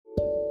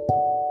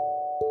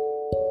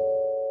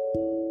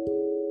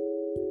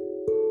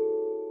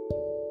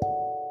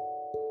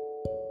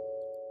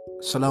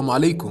Assalamu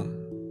alaikum.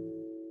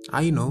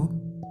 I know,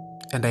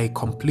 and I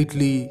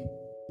completely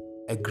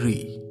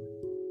agree.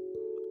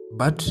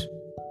 But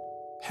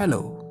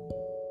hello,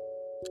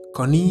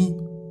 Koni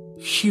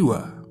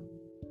Shiwa,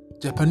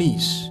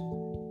 Japanese,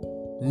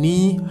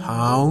 Ni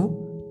Hao,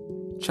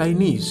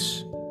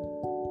 Chinese,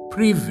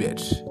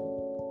 Privet,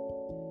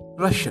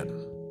 Russian,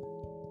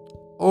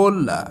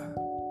 Hola,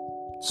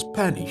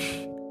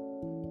 Spanish,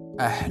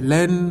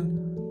 Ahlan,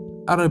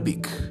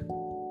 Arabic,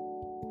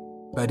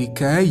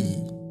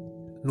 Barikai,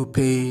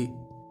 Nupe,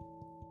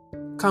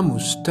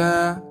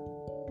 Kamusta,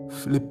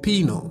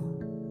 Filipino,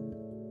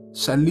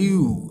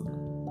 Salut,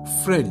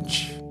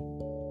 French,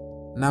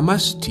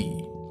 Namaste,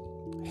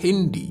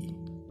 Hindi,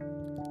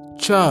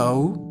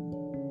 Ciao,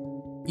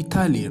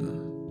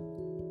 Italian,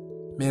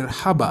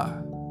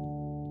 Merhaba,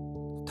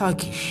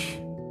 Turkish,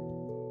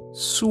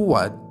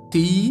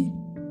 Swati,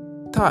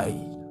 Thai,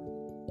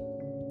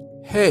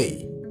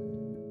 Hey,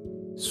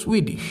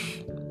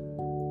 Swedish,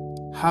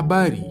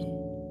 Habari,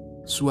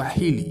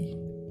 Swahili,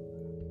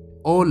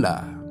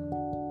 Hola,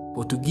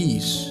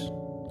 Portuguese,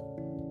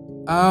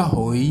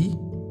 Ahoy,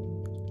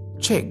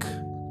 Czech,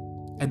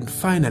 and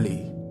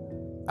finally,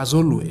 as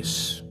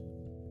always,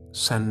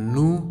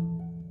 Sanu,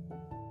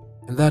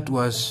 and that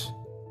was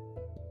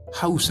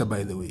Hausa,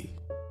 by the way.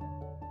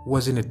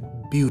 Wasn't it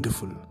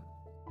beautiful?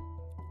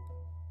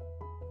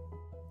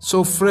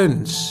 So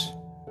friends,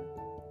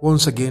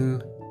 once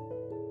again,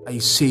 I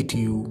say to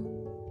you,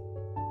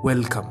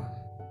 welcome.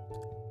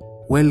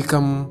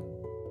 Welcome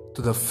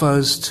to the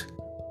first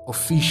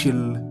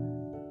official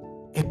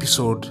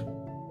episode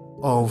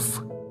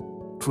of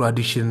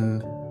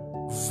Tradition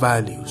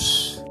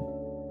Values.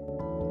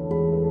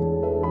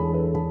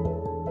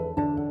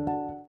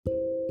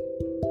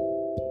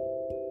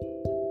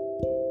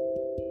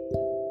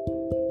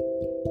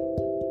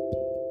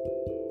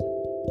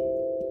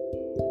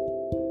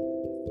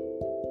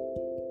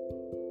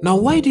 Now,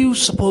 why do you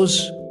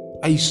suppose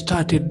I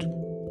started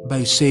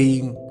by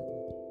saying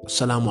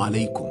Assalamu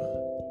alaikum?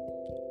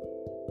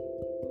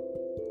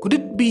 Could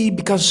it be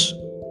because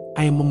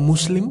I am a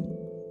Muslim?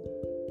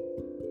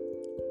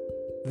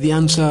 The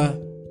answer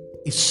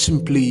is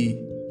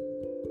simply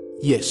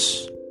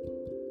yes.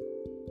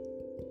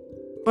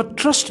 But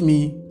trust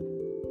me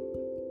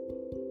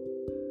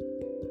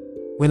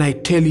when I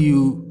tell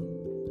you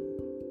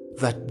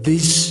that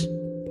this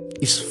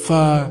is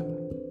far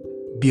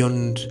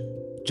beyond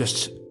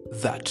just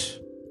that.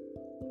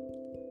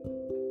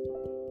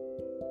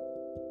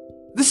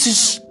 This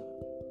is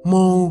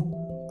more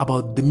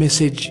about the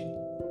message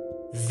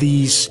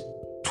these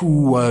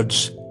two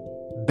words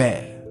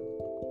bear.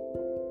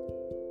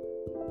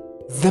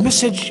 The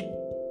message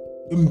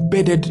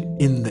embedded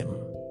in them,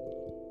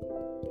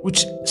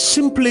 which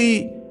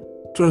simply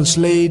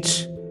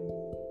translates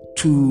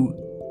to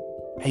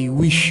I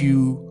wish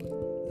you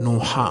no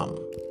harm,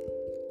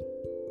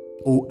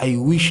 or I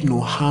wish no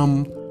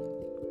harm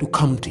to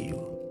come to you.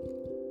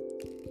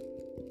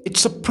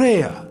 It's a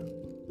prayer,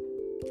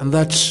 and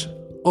that's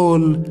all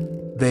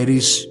there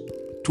is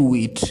to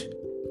it,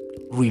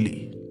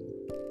 really.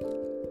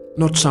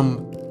 Not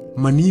some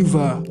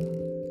maneuver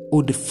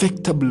or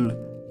defectable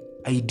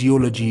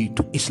ideology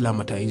to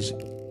Islamatize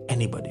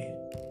anybody.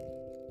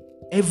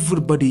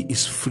 Everybody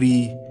is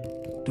free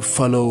to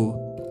follow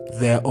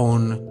their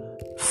own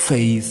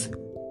faith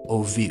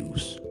or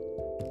views.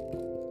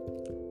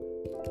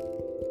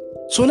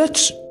 So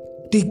let's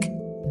dig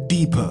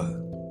deeper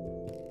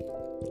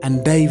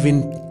and dive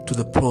into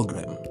the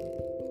program.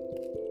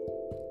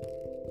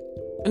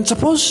 And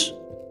suppose,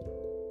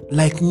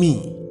 like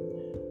me,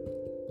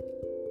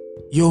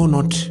 you're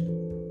not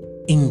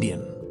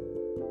Indian,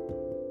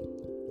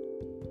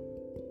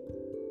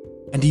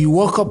 and you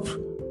walk up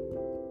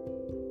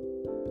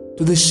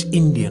to this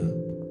Indian,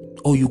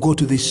 or you go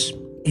to this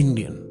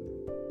Indian,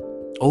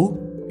 or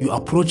you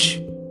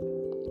approach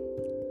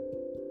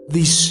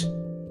this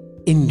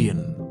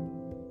Indian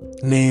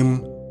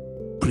named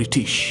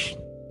British.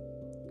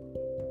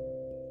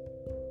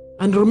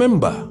 And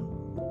remember,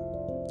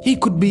 he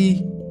could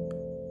be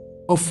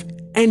of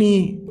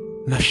any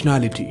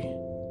nationality,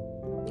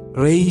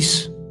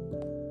 race,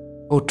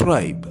 or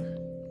tribe.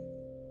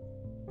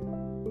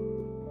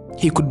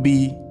 He could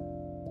be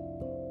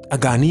a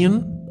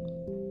Ghanaian,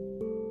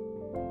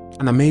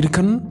 an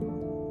American,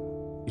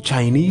 a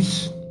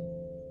Chinese,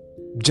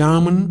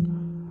 German,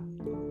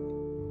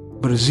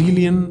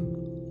 Brazilian,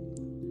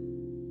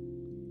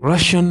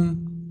 Russian,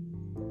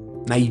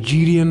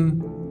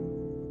 Nigerian,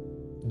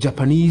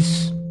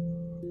 Japanese,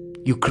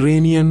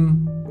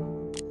 Ukrainian,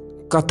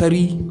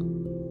 Qatari,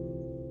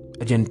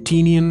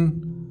 Argentinian,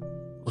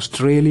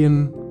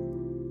 Australian,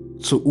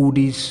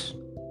 Saudis,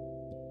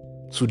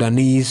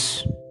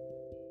 Sudanese,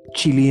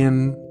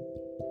 Chilean,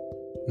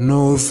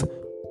 North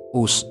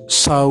or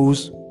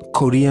South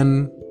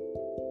Korean,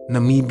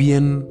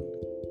 Namibian,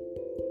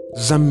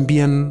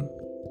 Zambian,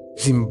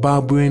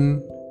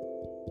 Zimbabwean,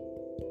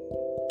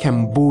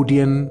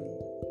 Cambodian,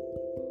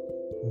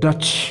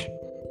 Dutch,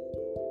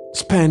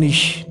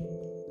 Spanish,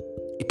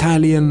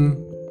 Italian,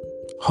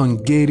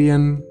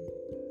 Hungarian,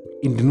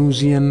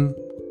 Indonesian,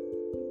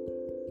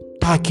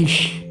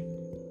 Turkish,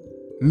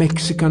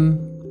 Mexican,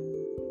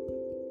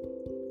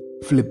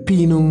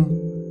 Filipino,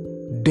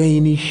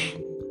 Danish,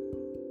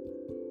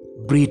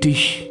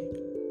 British,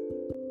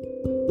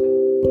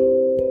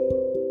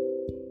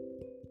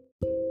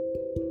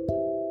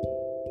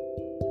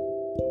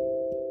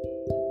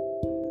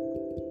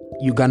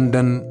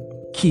 Ugandan,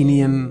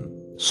 Kenyan,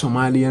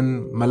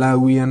 Somalian,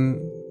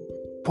 Malawian,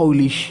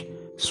 Polish,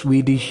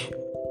 Swedish,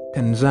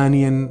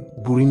 Tanzanian,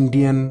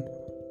 Burundian,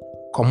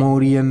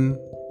 Comorian,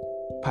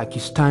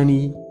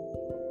 Pakistani,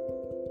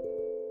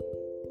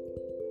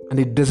 and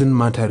it doesn't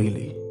matter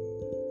really.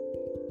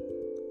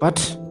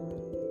 But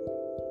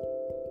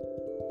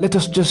let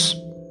us just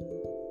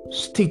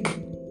stick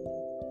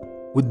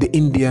with the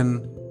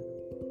Indian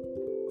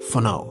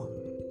for now.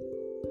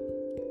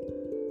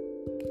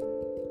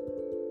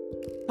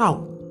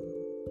 Now,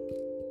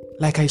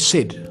 like I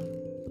said,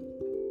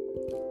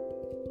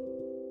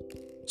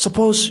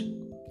 suppose,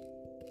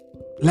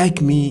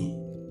 like me,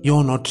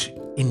 you're not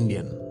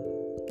Indian,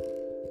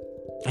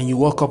 and you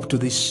walk up to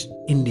this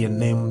Indian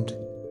named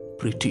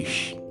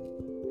British,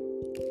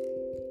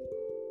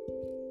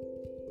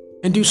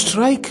 and you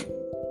strike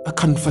a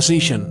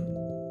conversation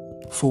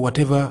for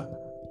whatever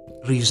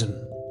reason.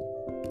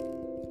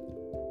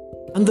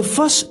 And the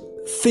first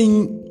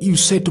thing you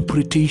say to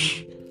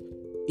British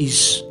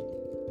is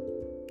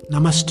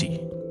Namaste.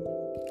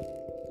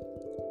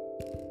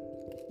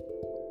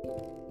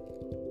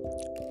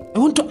 I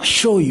want to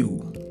assure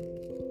you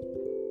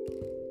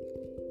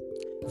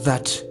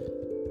that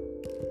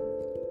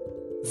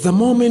the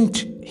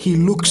moment he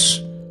looks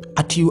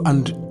at you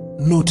and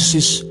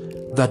notices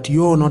that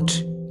you're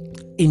not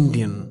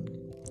Indian,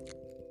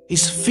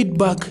 his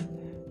feedback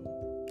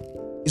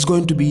is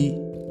going to be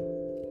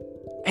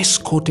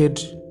escorted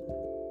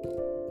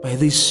by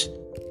this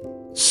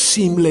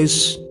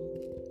seamless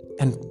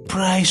and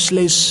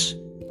priceless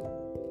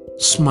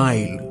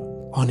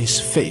smile on his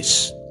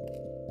face,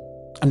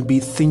 and be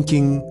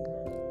thinking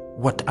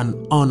what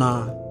an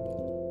honor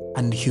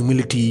and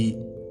humility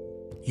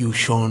you've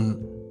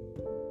shown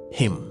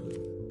him.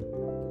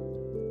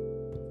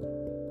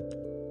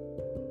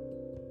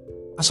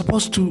 As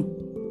opposed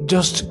to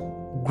just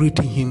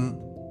greeting him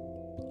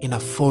in a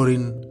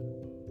foreign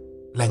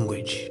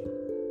language,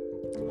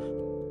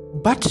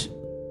 but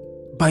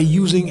by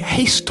using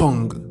his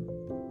tongue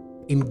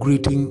in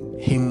greeting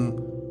him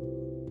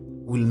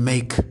will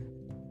make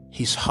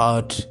his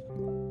heart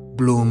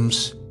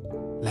blooms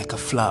like a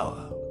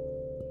flower.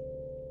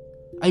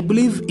 I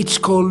believe it's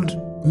called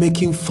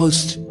making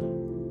first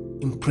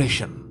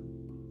impression,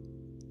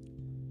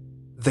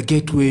 the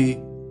gateway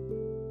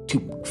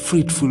to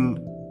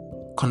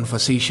fruitful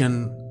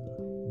conversation,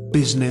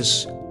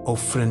 business, or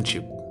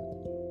friendship.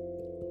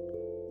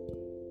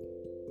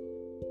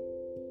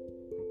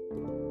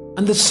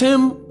 And the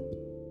same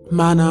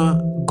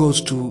manner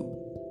goes to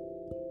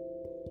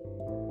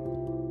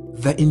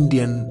the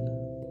Indian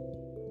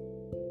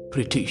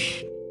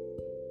British.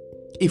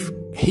 If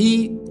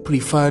he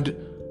preferred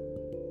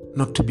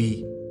not to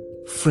be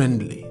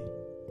friendly,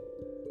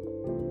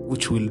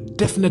 which will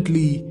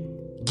definitely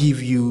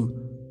give you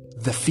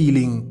the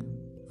feeling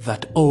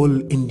that all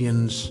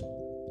Indians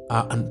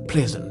are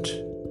unpleasant.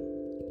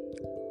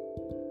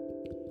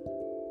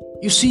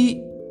 You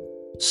see,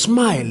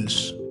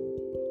 smiles,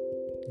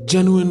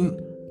 genuine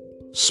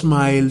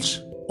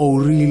smiles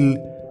or real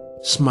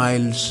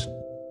smiles,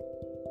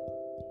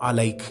 are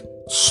like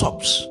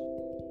soaps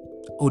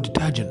or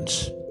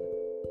detergents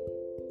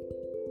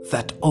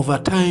that over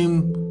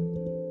time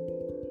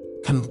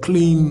can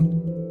clean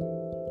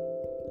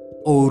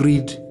or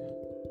rid,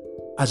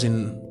 as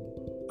in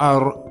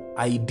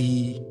RID,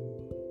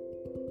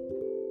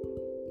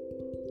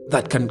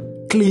 that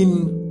can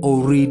clean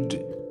or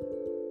rid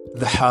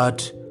the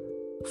heart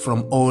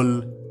from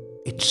all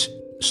its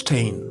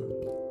stain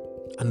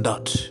and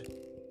dirt.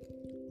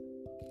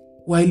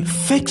 While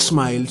fake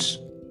smiles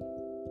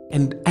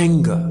and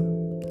anger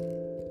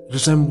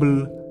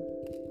resemble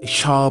a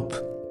sharp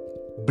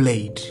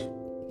blade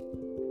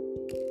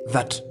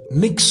that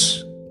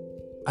nicks,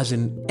 as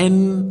in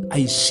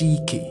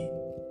NICK,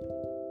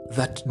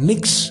 that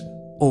nicks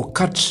or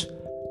cuts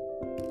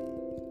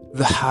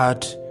the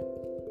heart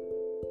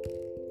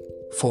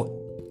for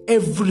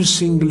every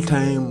single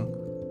time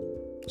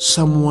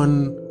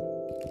someone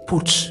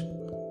puts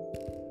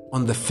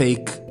on the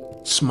fake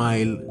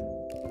smile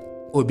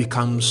or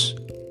becomes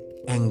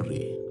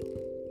angry.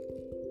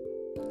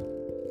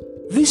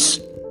 This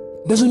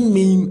doesn't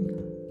mean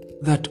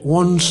that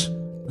once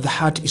the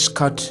heart is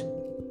cut,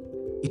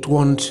 it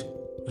won't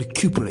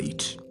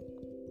recuperate.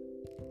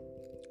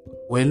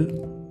 Well,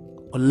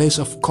 unless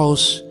of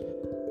course,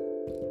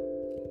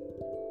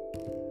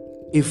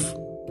 if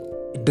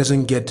it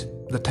doesn't get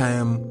the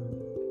time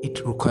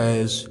it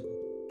requires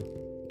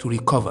to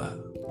recover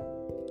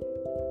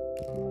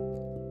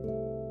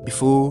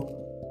before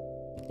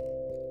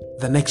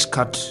the next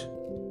cut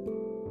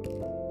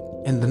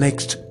and the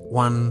next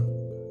one,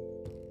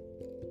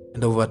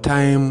 and over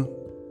time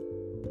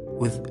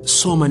with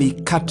so many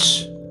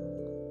cuts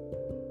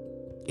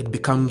it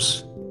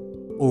becomes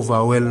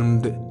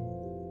overwhelmed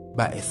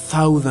by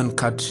 1,000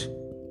 cuts,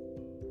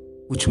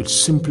 which will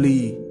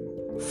simply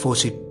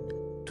force it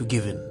to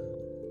give in.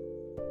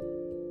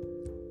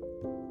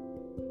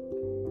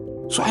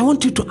 So I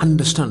want you to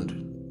understand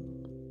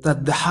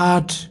that the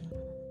heart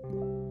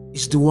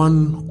is the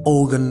one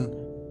organ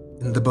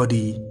in the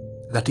body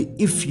that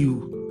if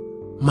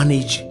you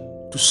manage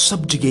to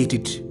subjugate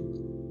it,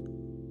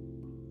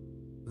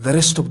 the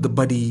rest of the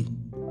body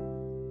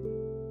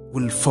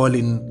will fall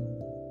in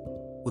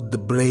with the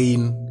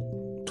brain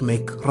to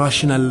make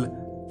rational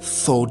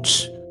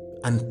thoughts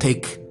and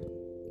take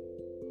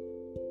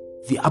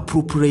the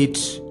appropriate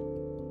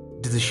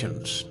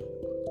decisions.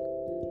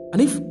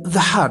 And if the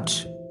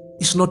heart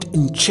is not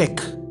in check,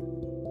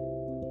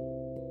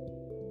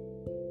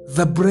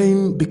 the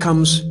brain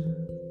becomes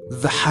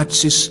the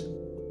heart's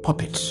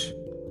puppet,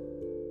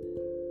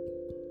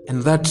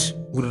 and that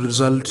will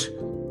result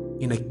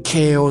in a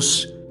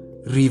chaos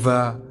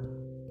river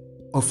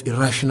of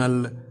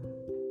irrational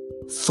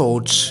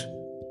thoughts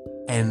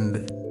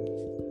and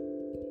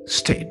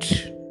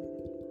states.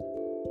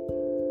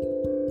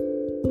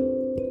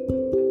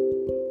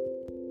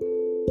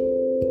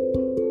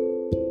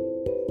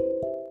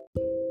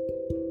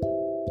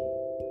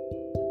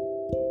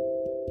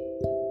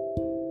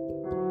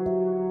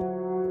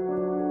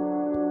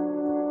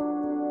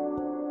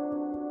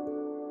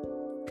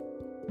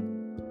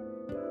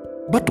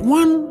 But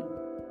one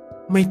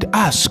might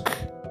ask,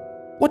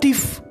 what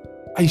if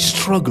I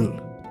struggle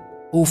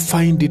or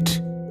find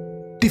it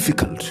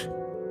difficult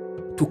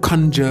to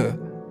conjure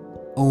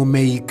or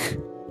make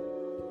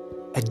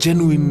a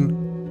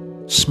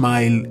genuine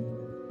smile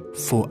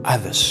for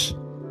others,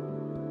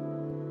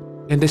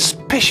 and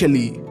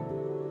especially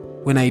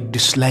when I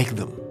dislike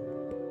them,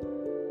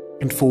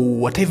 and for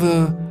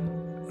whatever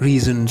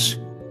reasons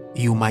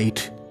you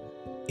might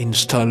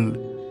install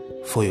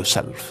for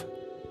yourself?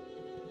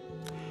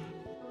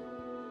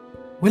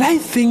 Well, I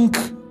think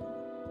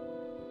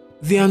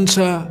the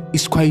answer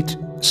is quite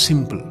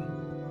simple.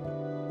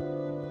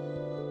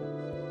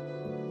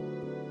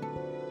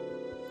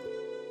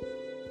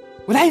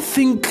 Well, I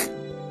think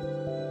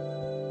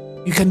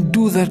you can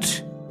do that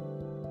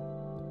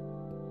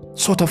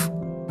sort of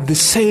the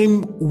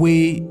same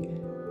way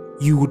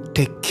you would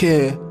take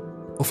care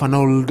of an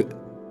old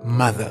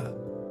mother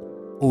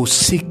or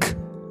sick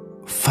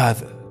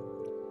father.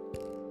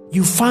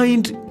 You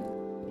find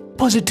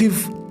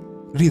positive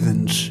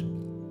rhythms,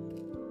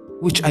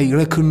 which I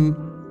reckon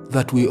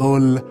that we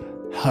all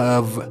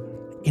have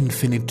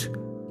infinite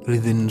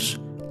reasons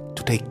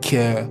to take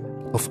care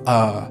of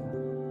our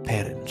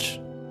parents.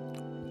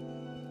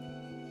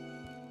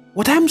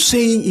 What I'm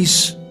saying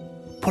is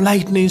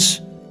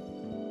politeness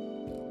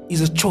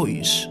is a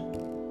choice,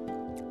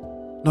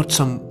 not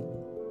some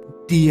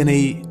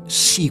DNA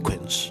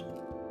sequence.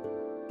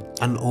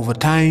 And over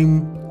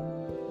time,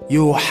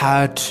 your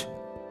heart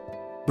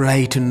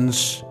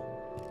brightens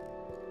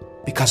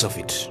because of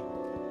it.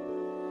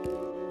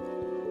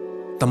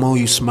 The more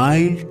you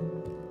smile,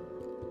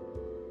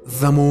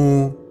 the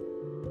more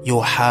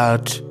your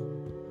heart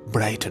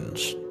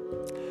brightens.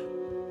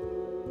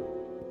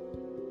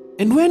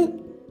 And when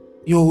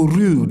you're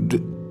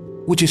rude,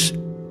 which is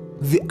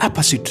the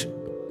opposite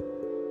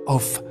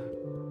of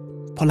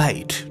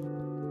polite,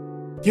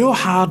 your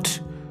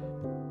heart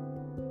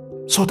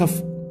sort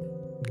of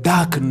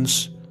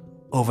darkens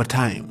over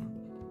time.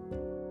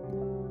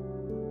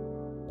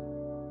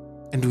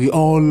 And we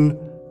all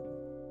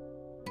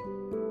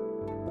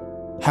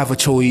have a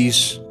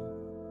choice.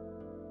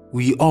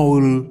 We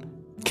all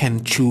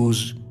can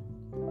choose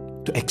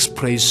to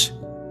express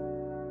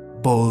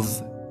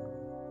both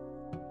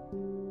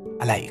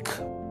alike.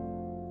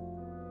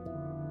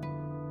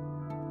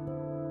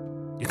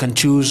 You can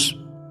choose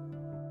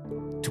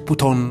to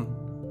put on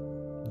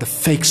the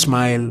fake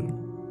smile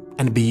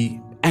and be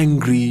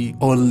angry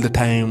all the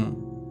time,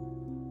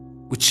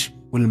 which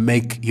will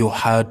make your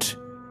heart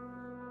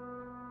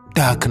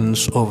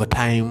darkens over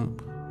time.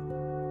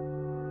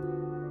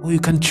 Or you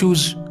can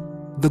choose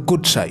the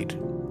good side,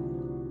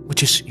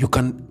 which is you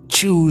can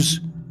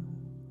choose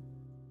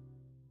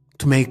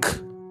to make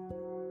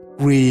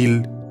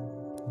real,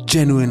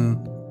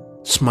 genuine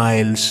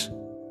smiles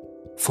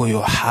for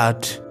your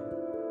heart,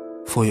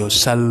 for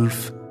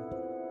yourself,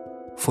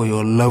 for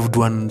your loved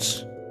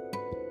ones,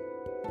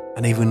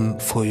 and even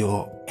for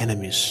your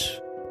enemies.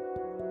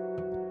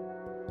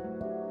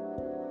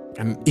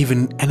 And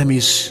even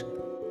enemies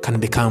can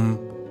become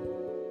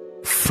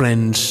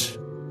friends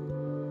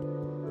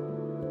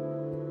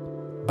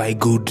by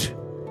good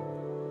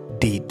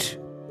deed,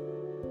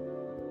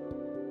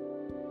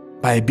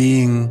 by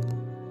being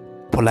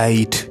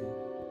polite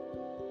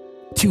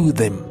to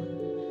them.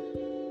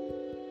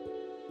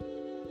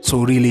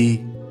 So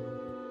really,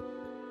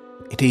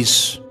 it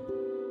is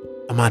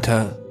a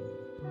matter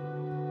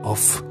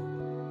of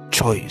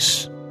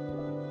choice.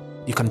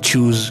 You can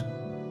choose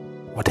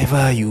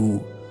whatever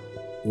you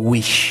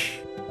wish,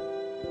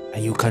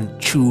 and you can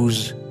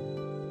choose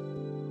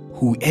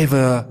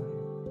whoever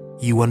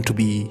you want to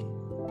be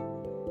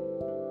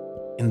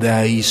in the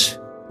eyes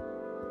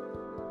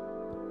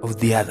of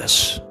the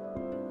others.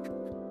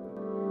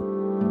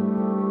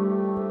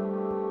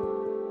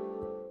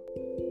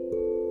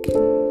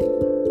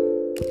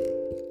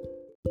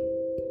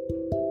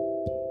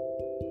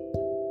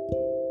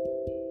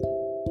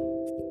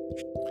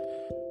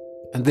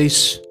 And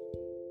this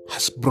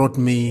has brought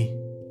me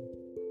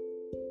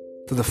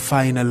to the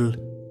final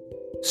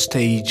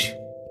stage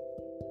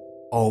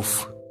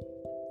of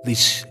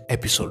this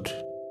episode,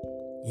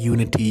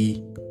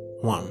 Unity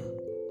 1.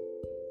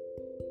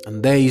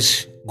 And there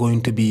is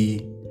going to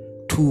be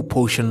 2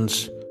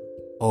 portions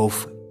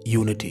of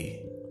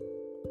Unity,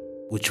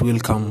 which will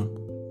come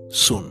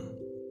soon.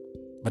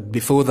 But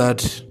before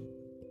that,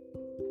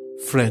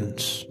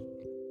 friends,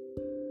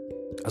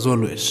 as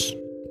always,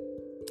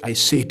 I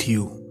say to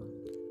you,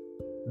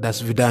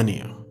 Das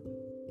Vidania,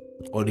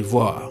 au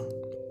revoir,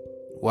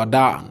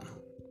 Wadan,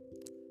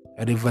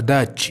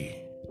 Arrivederci,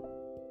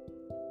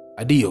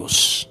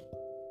 Adios,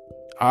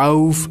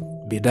 Auf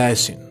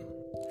Wiedersehen,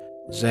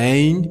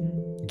 Zain,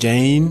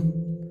 Jane,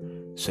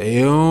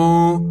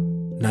 Sayo,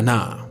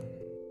 Nana.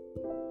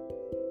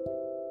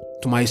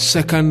 To my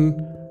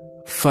second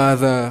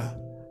father,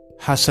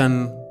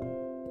 Hassan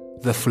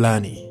the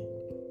Fulani,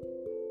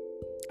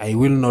 I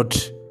will not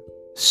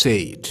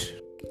say it.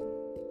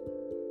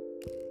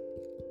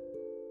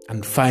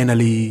 And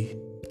finally,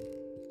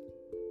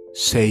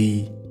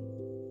 say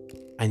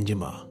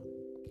Anjima.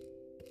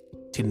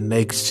 Till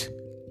next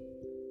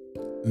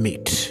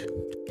meet.